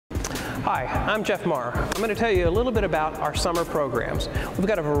Hi, I'm Jeff Marr. I'm going to tell you a little bit about our summer programs. We've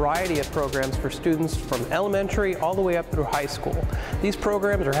got a variety of programs for students from elementary all the way up through high school. These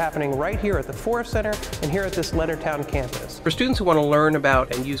programs are happening right here at the Forest Center and here at this Leonardtown campus. For students who want to learn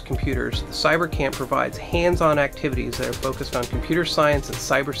about and use computers, the Cyber Camp provides hands-on activities that are focused on computer science and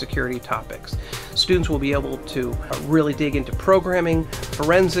cybersecurity topics. Students will be able to really dig into programming,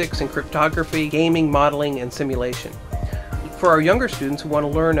 forensics and cryptography, gaming, modeling, and simulation. For our younger students who want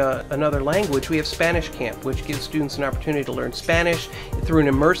to learn another language, we have Spanish Camp, which gives students an opportunity to learn Spanish through an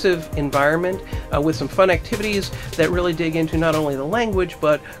immersive environment with some fun activities that really dig into not only the language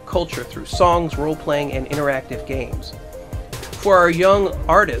but culture through songs, role-playing, and interactive games. For our young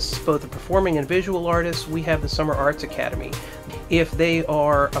artists, both the performing and visual artists, we have the Summer Arts Academy. If they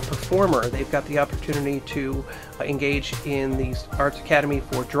are a performer, they've got the opportunity to engage in the Arts Academy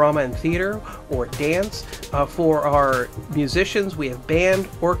for drama and theater or dance. For our musicians, we have band,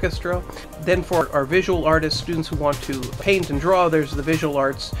 orchestra. Then for our visual artists, students who want to paint and draw, there's the visual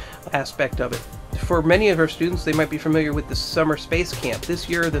arts aspect of it. For many of our students, they might be familiar with the Summer Space Camp. This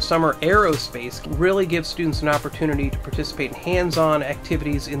year, the Summer Aerospace really gives students an opportunity to participate in hands-on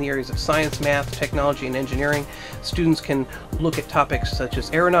activities in the areas of science, math, technology, and engineering. Students can look at topics such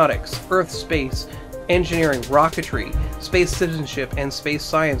as aeronautics, Earth space, engineering, rocketry, space citizenship, and space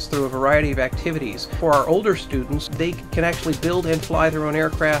science through a variety of activities. For our older students, they can actually build and fly their own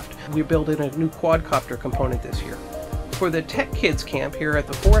aircraft. We built in a new quadcopter component this year. For the Tech Kids Camp here at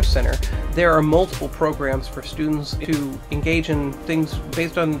the Forest Center, there are multiple programs for students to engage in things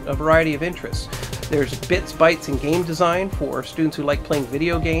based on a variety of interests. There's bits, bytes, and game design for students who like playing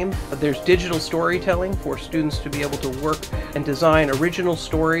video games. There's digital storytelling for students to be able to work and design original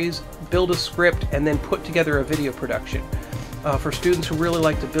stories, build a script, and then put together a video production. For students who really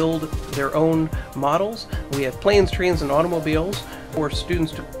like to build their own models, we have planes, trains, and automobiles. For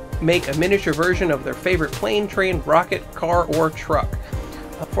students to make a miniature version of their favorite plane, train, rocket, car, or truck.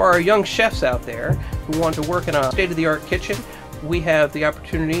 For our young chefs out there who want to work in a state-of-the-art kitchen, we have the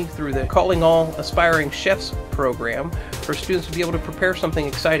opportunity through the Calling All Aspiring Chefs program for students to be able to prepare something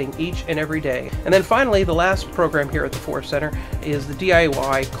exciting each and every day. And then finally, the last program here at the Forest Center is the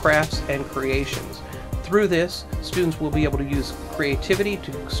DIY Crafts and Creations. Through this, students will be able to use creativity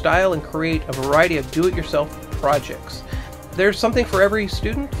to style and create a variety of do-it-yourself projects. There's something for every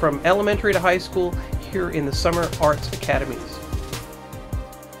student from elementary to high school here in the Summer Arts Academies.